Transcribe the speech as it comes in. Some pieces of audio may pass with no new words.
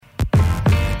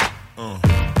Yeah.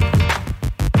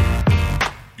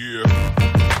 Yeah.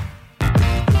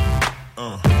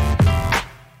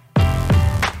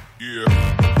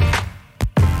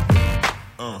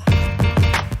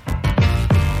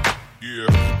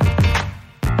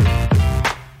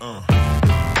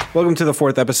 Welcome to the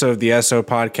fourth episode of the SO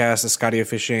Podcast, the Scotty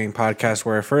Officiating Podcast,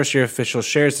 where a first-year official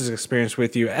shares his experience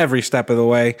with you every step of the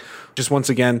way. Just once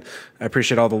again, I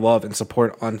appreciate all the love and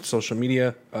support on social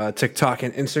media, TikTok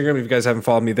and Instagram. If you guys haven't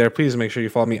followed me there, please make sure you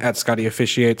follow me at Scotty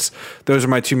Officiates. Those are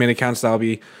my two main accounts that I'll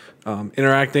be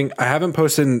interacting. I haven't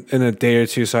posted in a day or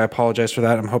two, so I apologize for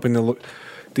that. I'm hoping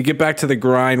to get back to the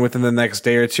grind within the next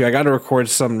day or two. I got to record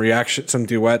some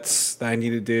duets that I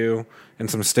need to do,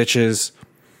 and some stitches.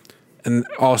 And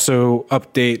also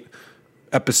update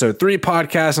episode 3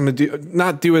 podcast. I'm going to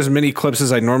not do as many clips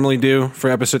as I normally do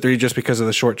for episode 3 just because of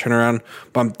the short turnaround.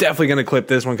 But I'm definitely going to clip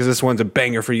this one because this one's a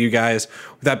banger for you guys.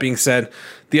 With that being said,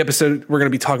 the episode, we're going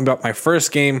to be talking about my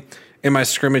first game and my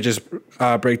scrimmages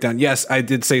breakdown. Yes, I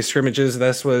did say scrimmages.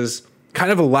 This was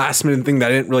kind of a last minute thing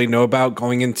that I didn't really know about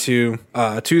going into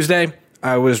Tuesday.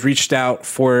 I was reached out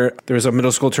for, there was a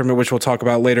middle school tournament, which we'll talk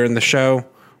about later in the show,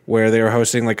 where they were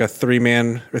hosting like a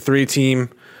 3-team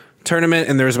tournament,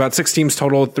 and there was about 6 teams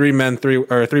total, 3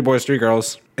 boys, 3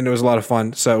 girls, and it was a lot of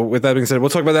fun. So with that being said,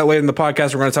 we'll talk about that later in the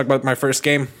podcast. We're going to talk about my first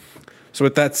game. So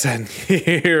with that said,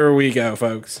 here we go,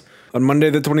 folks. On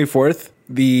Monday the 24th,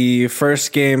 the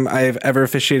first game I've ever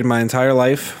officiated in my entire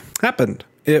life happened.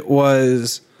 It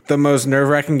was the most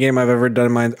nerve-wracking game I've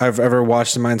ever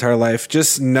watched in my entire life.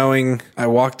 Just knowing I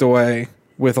walked away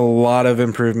with a lot of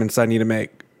improvements I need to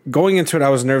make. Going into it, I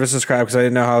was nervous as crap because I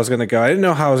didn't know how I was going to go. I didn't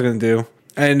know how I was going to do.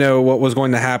 I didn't know what was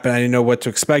going to happen. I didn't know what to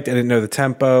expect. I didn't know the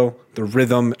tempo, the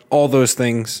rhythm, all those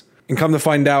things. And come to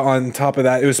find out, on top of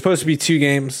that, it was supposed to be 2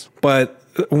 games, but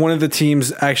one of the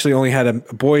teams actually only had a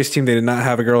boys team. They did not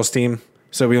have a girls team,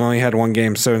 so we only had 1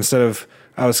 game. So instead of,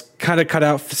 I was kind of cut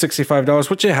out for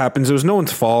 $65, which it happens. It was no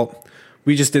one's fault.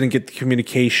 We just didn't get the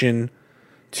communication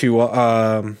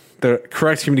to the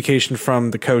correct communication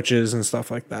from the coaches and stuff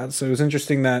like that. So it was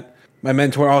interesting that my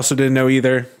mentor also didn't know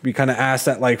either. We kind of asked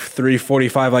at like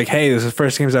 3:45, like, hey, this is the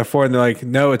first game's at 4. And they're like,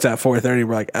 no, it's at 4:30.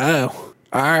 We're like, oh,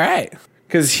 all right.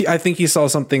 Because I think he saw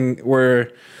something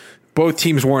where both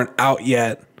teams weren't out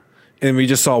yet, and we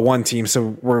just saw one team.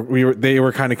 So they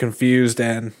were kind of confused,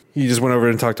 and he just went over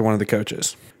and talked to one of the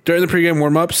coaches. During the pregame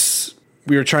warm-ups,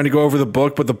 we were trying to go over the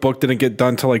book, but the book didn't get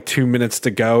done till like 2 minutes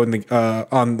to go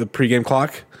on the pregame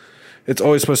clock. It's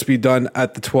always supposed to be done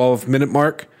at the 12-minute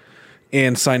mark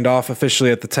and signed off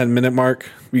officially at the 10-minute mark.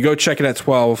 We go check it at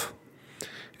 12,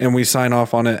 and we sign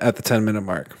off on it at the 10-minute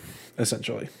mark,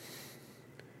 essentially.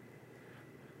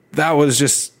 That was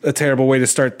just a terrible way to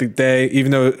start the day,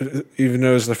 even though it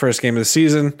was the first game of the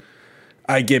season.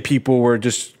 I get people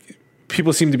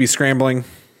seem to be scrambling.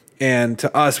 And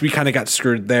to us, we kind of got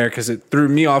screwed there because it threw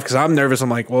me off because I'm nervous. I'm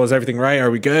like, well, is everything right?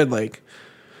 Are we good? Like,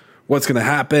 what's going to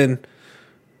happen?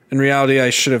 In reality,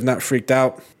 I should have not freaked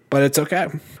out, but it's okay.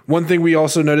 One thing we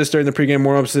also noticed during the pregame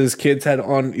warm-ups is kids had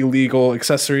on illegal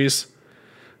accessories.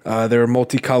 They were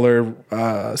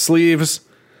multicolor sleeves,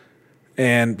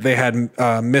 and they had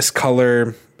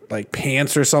miscolor like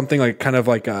pants or something, like kind of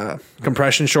like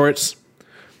compression shorts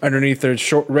underneath their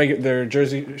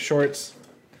jersey shorts.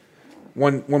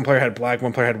 One player had black,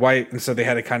 one player had white, and so they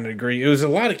had to kind of agree. It was a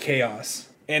lot of chaos.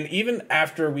 And even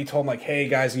after we told them, like, hey,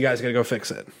 guys, you guys got to go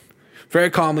fix it. Very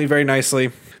calmly, very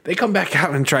nicely, they come back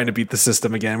out and trying to beat the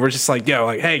system again. We're just like, yo,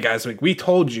 like, hey, guys, like, we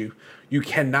told you, you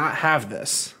cannot have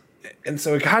this. And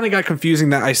so it kind of got confusing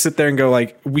that I sit there and go,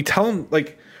 like, we tell them,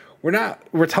 like,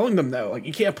 we're telling them, though, like,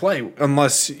 you can't play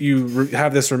unless you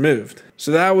have this removed.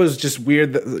 So that was just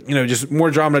weird, just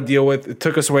more drama to deal with. It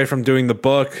took us away from doing the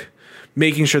book,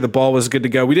 making sure the ball was good to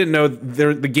go. We didn't know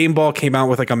the game ball came out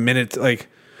with like a minute, like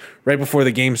right before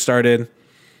the game started.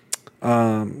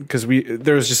 Because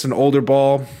there was just an older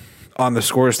ball on the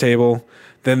scores table.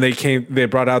 Then they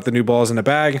brought out the new balls in a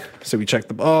bag. So we checked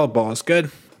the ball is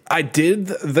good. I did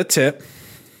the tip,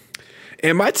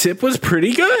 and my tip was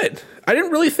pretty good. I didn't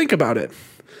really think about it.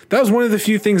 That was one of the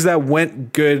few things that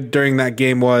went good during that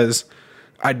game was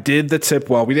I did the tip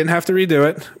well. We didn't have to redo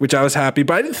it, which I was happy,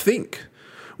 but I didn't think.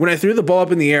 When I threw the ball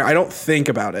up in the air, I don't think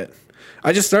about it.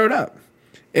 I just throw it up.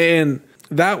 And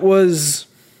that was,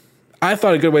 I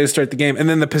thought, a good way to start the game. And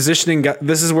then the positioning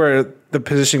this is where the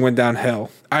positioning went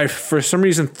downhill. I, for some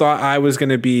reason, thought I was going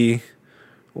to be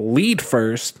lead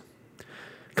first.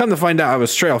 Come to find out, I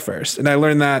was trail first. And I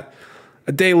learned that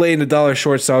a day late and a dollar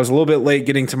short, so I was a little bit late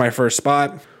getting to my first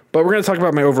spot. But we're going to talk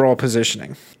about my overall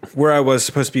positioning, where I was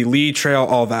supposed to be lead, trail,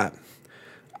 all that.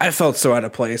 I felt so out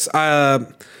of place.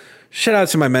 Shout out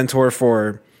to my mentor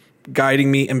for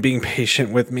guiding me and being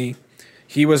patient with me.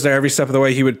 He was there every step of the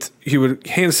way. He would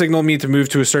hand signal me to move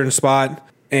to a certain spot,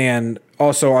 and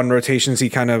also on rotations, he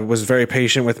kind of was very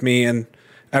patient with me. And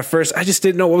at first, I just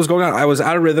didn't know what was going on. I was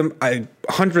out of rhythm. I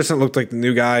 100% looked like the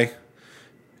new guy.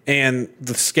 And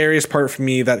the scariest part for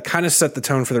me that kind of set the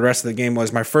tone for the rest of the game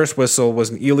was my first whistle was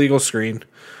an illegal screen.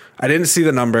 I didn't see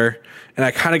the number, and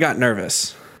I kind of got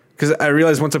nervous because I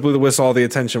realized once I blew the whistle, all the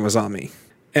attention was on me.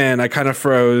 And I kind of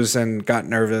froze and got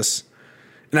nervous.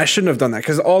 And I shouldn't have done that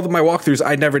because all of my walkthroughs,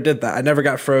 I never did that. I never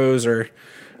got froze or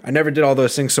I never did all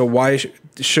those things. So why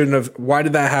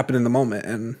did that happen in the moment?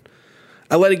 And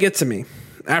I let it get to me.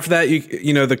 After that,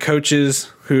 you know, the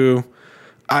coaches who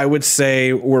I would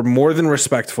say were more than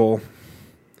respectful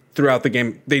throughout the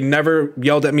game. They never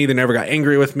yelled at me. They never got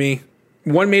angry with me.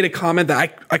 One made a comment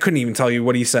that I couldn't even tell you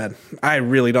what he said. I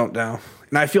really don't know.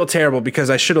 And I feel terrible because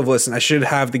I should have listened. I should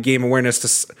have the game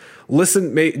awareness to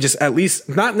listen, just at least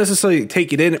not necessarily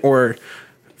take it in or,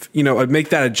 you know, make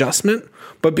that adjustment,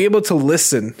 but be able to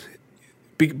listen.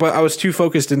 But I was too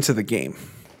focused into the game.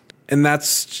 And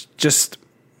that's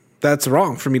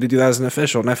wrong for me to do that as an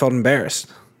official. And I felt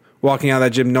embarrassed walking out of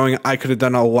that gym knowing I could have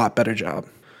done a lot better job.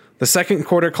 The second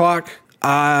quarter clock,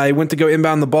 I went to go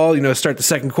inbound the ball, you know, start the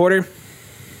second quarter.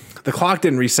 The clock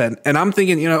didn't reset. And I'm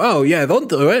thinking, you know, oh, yeah, they'll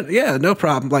do it. Yeah, no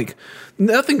problem. Like,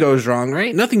 nothing goes wrong,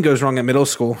 right? Nothing goes wrong at middle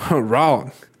school.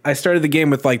 Wrong. I started the game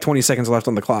with like 20 seconds left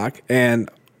on the clock. And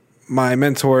my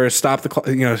mentor stopped the clock.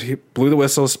 You know, he blew the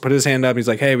whistles, put his hand up. He's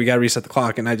like, hey, we got to reset the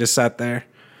clock. And I just sat there.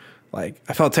 Like,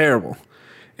 I felt terrible.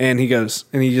 And he goes,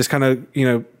 and he just kind of, you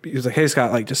know, he was like, hey,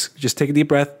 Scott, like, just take a deep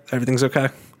breath. Everything's okay.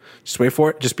 Just wait for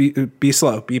it. Just be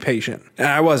slow. Be patient. And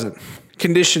I wasn't.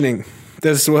 Conditioning.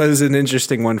 This was an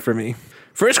interesting one for me.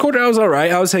 First quarter, I was all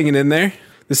right. I was hanging in there.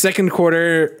 The second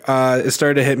quarter, it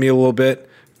started to hit me a little bit.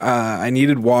 I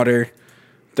needed water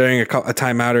during a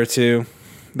timeout or two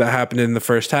that happened in the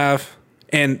first half.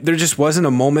 And there just wasn't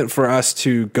a moment for us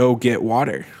to go get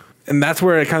water. And that's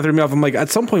where it kind of threw me off. I'm like, at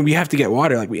some point, we have to get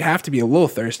water. Like, we have to be a little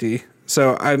thirsty.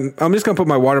 So I'm just going to put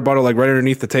my water bottle, like, right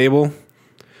underneath the table.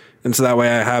 And so that way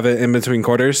I have it in between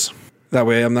quarters. That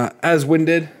way I'm not as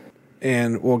winded.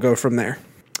 And we'll go from there.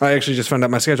 I actually just found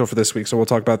out my schedule for this week, so we'll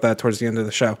talk about that towards the end of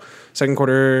the show. Second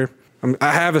quarter,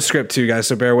 I have a script too, guys,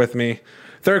 so bear with me.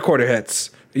 Third quarter hits.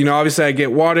 You know, obviously I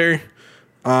get water,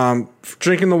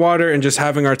 drinking the water and just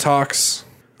having our talks.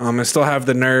 I still have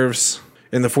the nerves.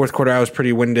 In the fourth quarter, I was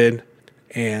pretty winded.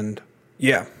 And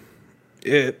yeah,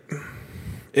 it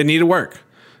needed work.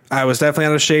 I was definitely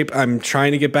out of shape. I'm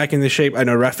trying to get back into shape. I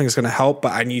know reffing is going to help,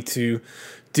 but I need to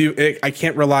do it. I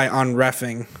can't rely on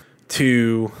reffing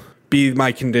to be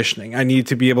my conditioning. I need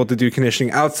to be able to do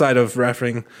conditioning outside of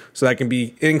refereeing so that I can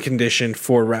be in condition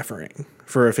for refereeing,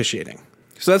 for officiating.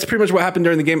 So that's pretty much what happened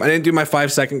during the game. I didn't do my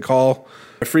 5-second call.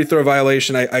 A free throw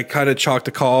violation, I kind of chalked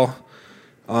a call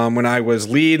when I was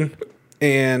lead.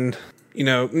 And, you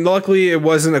know, luckily it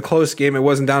wasn't a close game. It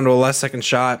wasn't down to a last second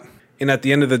shot. And at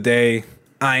the end of the day,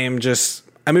 I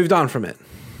moved on from it.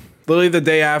 Literally the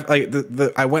day after,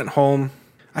 like I went home.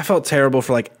 I felt terrible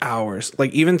for like hours.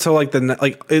 Like even till like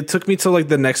it took me till like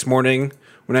the next morning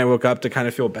when I woke up to kind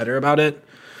of feel better about it.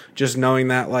 Just knowing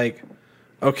that like,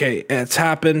 okay, it's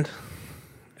happened,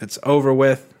 it's over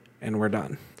with, and we're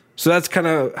done. So that's kind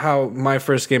of how my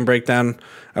first game breakdown.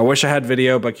 I wish I had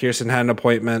video, but Kirsten had an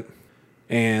appointment,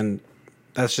 and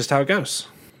that's just how it goes.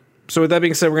 So with that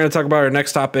being said, we're going to talk about our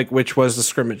next topic, which was the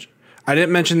scrimmage. I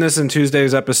didn't mention this in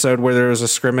Tuesday's episode where there was a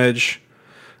scrimmage.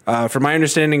 From my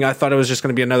understanding, I thought it was just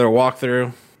going to be another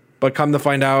walkthrough. But come to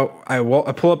find out, I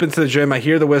pull up into the gym, I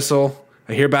hear the whistle,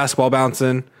 I hear basketball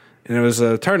bouncing, and it was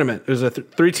a tournament. It was a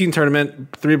 3-team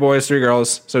tournament, 3 boys, 3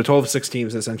 girls, so 12 of 6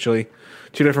 teams essentially,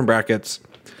 2 different brackets.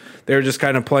 They were just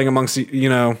kind of playing amongst, you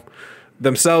know,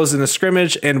 themselves in a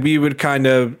scrimmage, and we would kind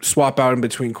of swap out in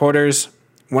between quarters.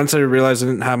 Once I realized I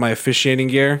didn't have my officiating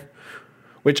gear,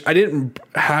 which I didn't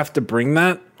have to bring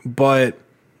that, but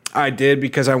I did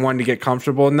because I wanted to get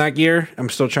comfortable in that gear. I'm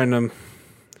still trying to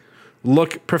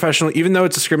look professional. Even though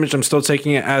it's a scrimmage, I'm still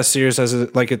taking it as serious as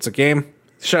like it's a game.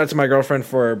 Shout out to my girlfriend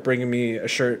for bringing me a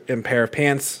shirt and pair of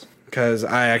pants because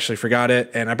I actually forgot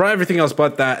it. And I brought everything else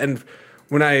but that. And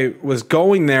when I was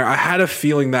going there, I had a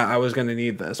feeling that I was going to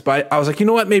need this. But I was like, you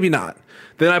know what? Maybe not.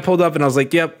 Then I pulled up and I was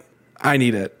like, yep, I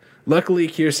need it. Luckily,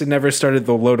 Kirsten never started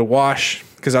the load of wash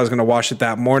because I was going to wash it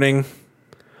that morning.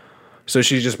 So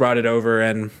she just brought it over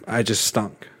and I just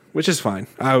stunk, which is fine.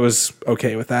 I was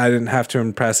okay with that. I didn't have to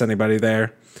impress anybody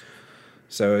there.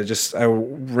 So I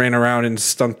ran around in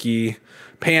stunky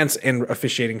pants and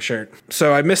officiating shirt.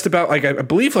 So I missed about I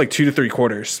believe 2 to 3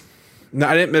 quarters. No,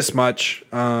 I didn't miss much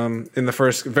in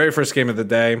the very first game of the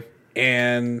day.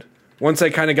 And once I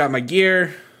kind of got my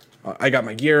gear,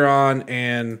 on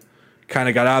and kind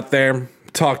of got out there,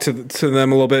 talked to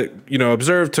them a little bit,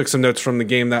 observed, took some notes from the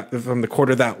game from the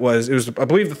quarter it was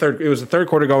the third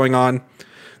quarter going on.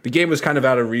 The game was kind of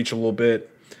out of reach a little bit,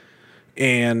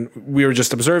 and we were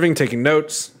just observing, taking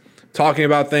notes, talking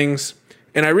about things.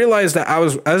 And I realized that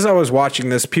as I was watching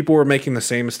this, people were making the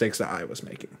same mistakes that I was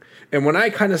making. And when I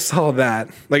kind of saw that,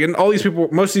 and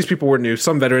most of these people were new,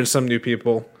 some veterans, some new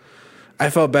people, I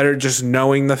felt better just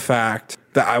knowing the fact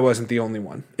that I wasn't the only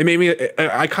one. It made me,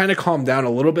 I kind of calmed down a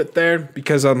little bit there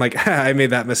because I'm like, I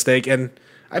made that mistake and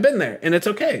I've been there and it's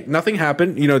okay. Nothing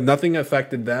happened, nothing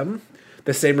affected them.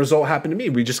 The same result happened to me.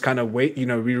 We just kind of wait,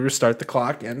 we restart the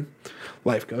clock and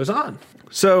life goes on.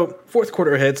 So fourth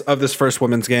quarter hits of this first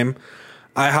women's game.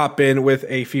 I hop in with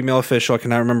a female official. I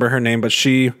cannot remember her name, but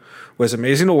she was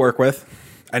amazing to work with.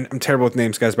 I'm terrible with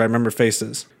names, guys, but I remember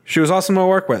faces. She was awesome to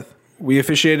work with. We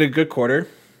officiated a good quarter.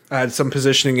 I had some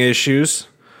positioning issues.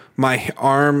 My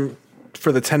arm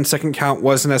for the 10-second count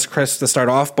wasn't as crisp to start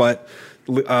off, but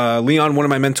Leon, one of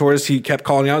my mentors, he kept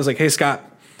calling out. I was like, hey, Scott,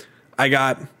 you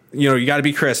got to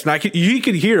be crisp. And you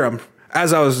could hear him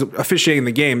as I was officiating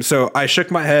the game. So I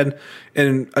shook my head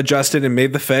and adjusted and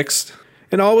made the fix,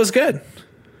 and all was good.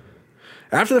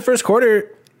 After the first quarter,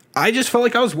 I just felt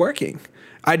like I was working.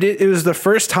 It was the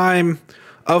first time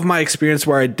of my experience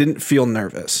where I didn't feel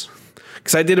nervous,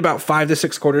 because I did about 5 to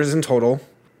 6 quarters in total.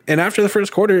 And after the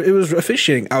first quarter, it was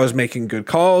officiating. I was making good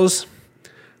calls.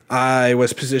 I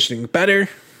was positioning better.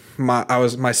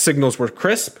 My signals were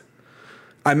crisp.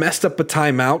 I messed up a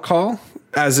timeout call,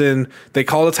 as in they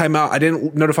called a timeout. I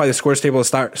didn't notify the scores table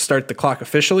to start the clock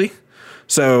officially.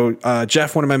 So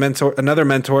Jeff, another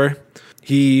mentor,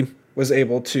 he was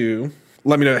able to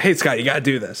let me know, hey, Scott, you got to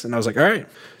do this. And I was like, all right.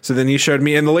 So then he showed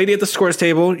me. And the lady at the scores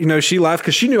table, she laughed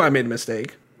because she knew I made a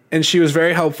mistake. And she was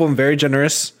very helpful and very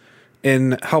generous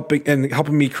in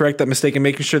helping me correct that mistake and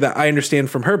making sure that I understand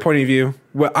from her point of view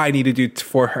what I need to do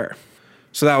for her.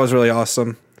 So that was really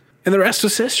awesome. And the rest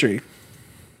was history.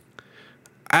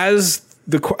 As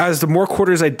the more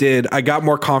quarters I did, I got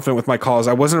more confident with my calls.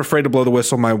 I wasn't afraid to blow the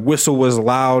whistle. My whistle was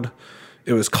loud.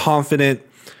 It was confident.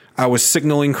 I was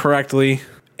signaling correctly.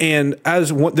 And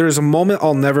there's a moment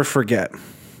I'll never forget.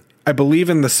 I believe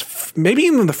in this, maybe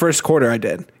even in the first quarter I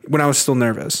did, when I was still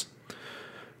nervous.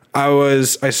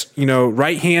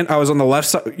 Right hand, I was on the left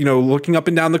side, looking up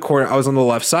and down the court, I was on the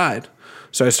left side.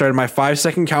 So I started my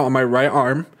 5-second count on my right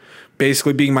arm,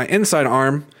 basically being my inside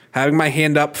arm, having my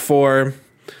hand up for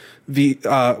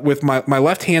with my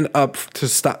left hand up to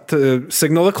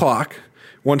signal the clock.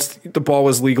 Once the ball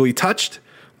was legally touched,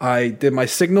 I did my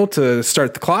signal to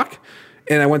start the clock,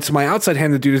 and I went to my outside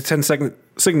hand to do the 10-second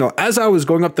signal. As I was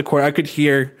going up the court, I could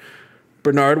hear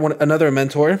Bernard, another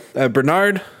mentor,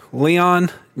 Bernard,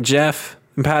 Leon, Jeff,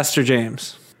 and Pastor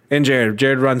James, and Jared.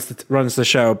 Jared runs the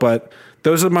show, but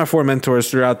those are my 4 mentors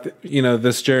throughout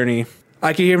this journey.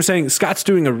 I could hear him saying, Scott's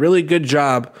doing a really good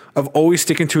job of always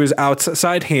sticking to his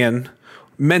outside hand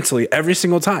mentally every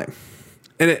single time.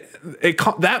 And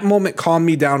that moment calmed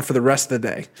me down for the rest of the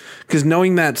day, because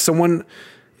knowing that someone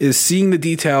is seeing the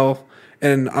detail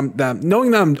and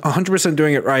knowing that I'm 100%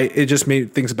 doing it right, it just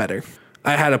made things better.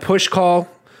 I had a push call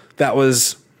I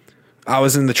was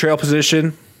in the trail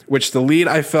position, which the lead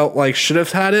I felt like should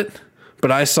have had it,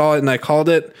 but I saw it and I called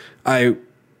it. I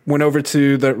went over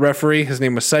to the referee. His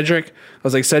name was Cedric. I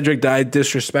was like, Cedric, did I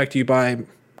disrespect you by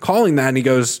calling that? And he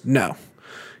goes, no.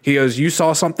 He goes, you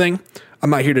saw something. I'm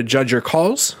not here to judge your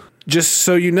calls. Just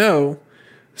so you know,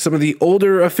 some of the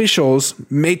older officials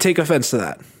may take offense to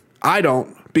that. I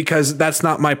don't, because that's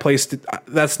not my place to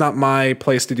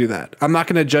do that. I'm not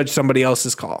going to judge somebody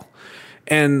else's call.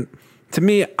 And to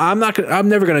me, I'm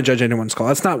never going to judge anyone's call.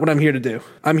 That's not what I'm here to do.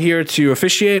 I'm here to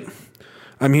officiate.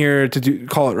 I'm here to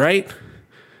call it right.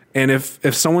 And if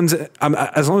someone's,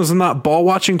 as long as I'm not ball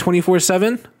watching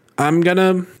 24/7, I'm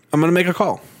gonna make a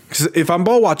call. Because if I'm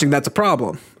ball watching, that's a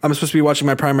problem. I'm supposed to be watching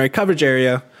my primary coverage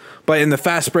area. But in the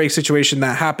fast break situation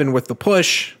that happened with the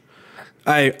push,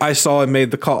 I saw and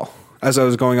made the call as I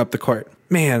was going up the court.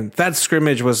 Man, that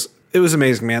scrimmage was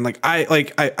amazing, man.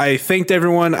 I thanked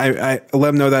everyone. I let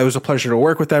them know that it was a pleasure to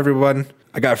work with everyone.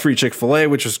 I got free Chick-fil-A,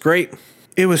 which was great.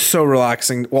 It was so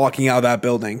relaxing walking out of that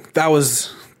building.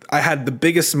 I had the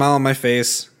biggest smile on my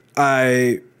face.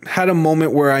 I had a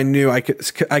moment where I knew I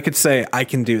could say, I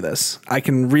can do this. I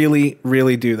can really,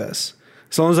 really do this.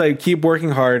 As long as I keep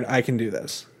working hard, I can do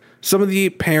this. Some of the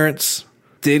parents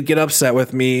did get upset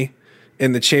with me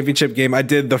in the championship game. I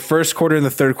did the first quarter and the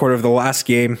third quarter of the last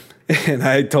game, and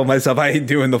I told myself I ain't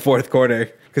doing the fourth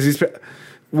quarter. Because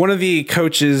one of the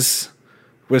coaches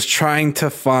was trying to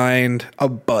find a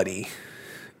buddy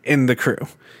in the crew.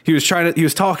 He was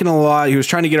talking a lot. He was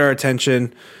trying to get our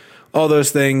attention, all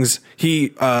those things.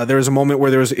 There was a moment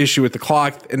where there was an issue with the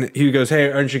clock, and he goes,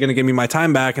 "Hey, aren't you going to give me my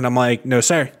time back?" And I'm like, "No,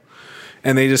 sir."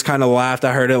 And they just kind of laughed.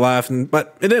 I heard it laugh,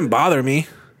 but it didn't bother me.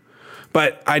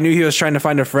 But I knew he was trying to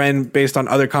find a friend based on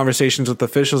other conversations with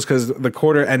officials, because the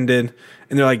quarter ended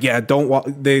and they're like, yeah,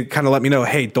 they kind of let me know,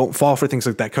 hey, don't fall for things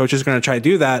like that. Coach is going to try to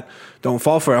do that. Don't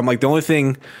fall for it. I'm like, the only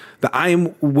thing that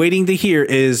I'm waiting to hear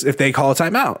is if they call a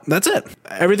timeout. That's it.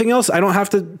 Everything else, I don't have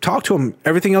to talk to him.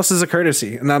 Everything else is a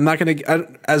courtesy. And I'm not going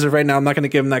to, as of right now, I'm not going to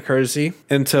give him that courtesy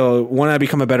until, one, I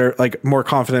become a better, more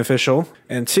confident official.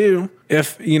 And two,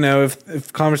 if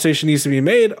conversation needs to be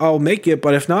made, I'll make it.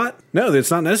 But if not, no,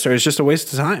 it's not necessary. It's just a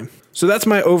waste of time. So that's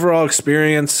my overall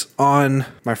experience on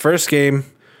my first game,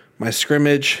 my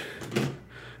scrimmage.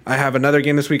 I have another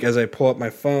game this week as I pull up my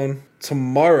phone.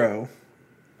 Tomorrow,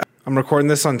 I'm recording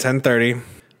this on 10:30,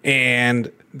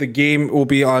 and the game will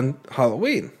be on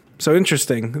Halloween. So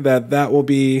interesting that will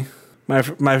be my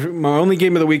only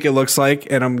game of the week, it looks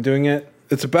like, and I'm doing it.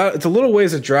 It's a little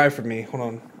ways of drive for me. Hold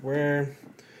on.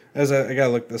 I gotta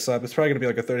look this up. It's probably gonna be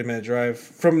like a 30-minute drive.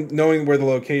 From knowing where the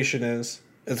location is,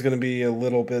 it's gonna be a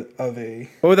little bit of a...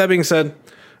 But with that being said,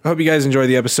 I hope you guys enjoyed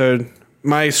the episode.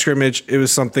 My scrimmage, it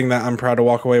was something that I'm proud to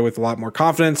walk away with a lot more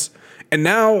confidence. And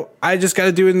now I just got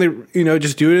to do it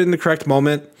in the correct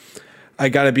moment. I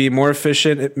got to be more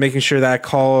efficient at making sure that I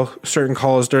call certain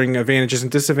calls during advantages and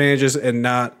disadvantages and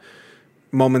not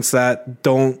moments that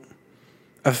don't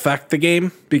affect the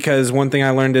game. Because one thing I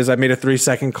learned is I made a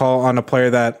 3-second call on a player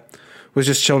that was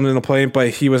just chilling in the plane, but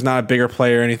he was not a bigger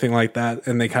player or anything like that.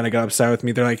 And they kind of got upset with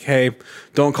me. They're like, hey,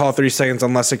 don't call 3 seconds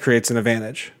unless it creates an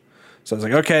advantage. So I was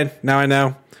like, okay, now I know.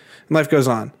 And life goes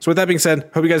on. So with that being said,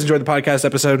 hope you guys enjoyed the podcast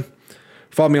episode.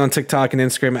 Follow me on TikTok and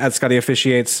Instagram at Scotty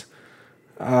Officiates.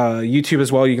 YouTube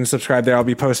as well. You can subscribe there. I'll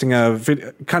be posting a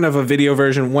video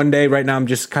version one day. Right now, I'm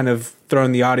just kind of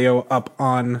throwing the audio up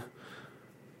on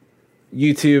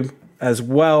YouTube as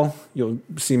well. You'll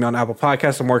see me on Apple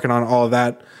Podcasts. I'm working on all of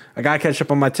that. I got to catch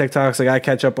up on my TikToks. I got to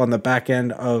catch up on the back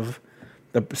end of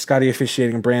the Scotty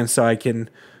Officiating brand so I can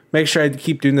make sure I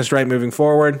keep doing this right moving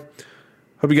forward.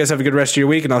 Hope you guys have a good rest of your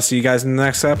week, and I'll see you guys in the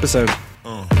next episode.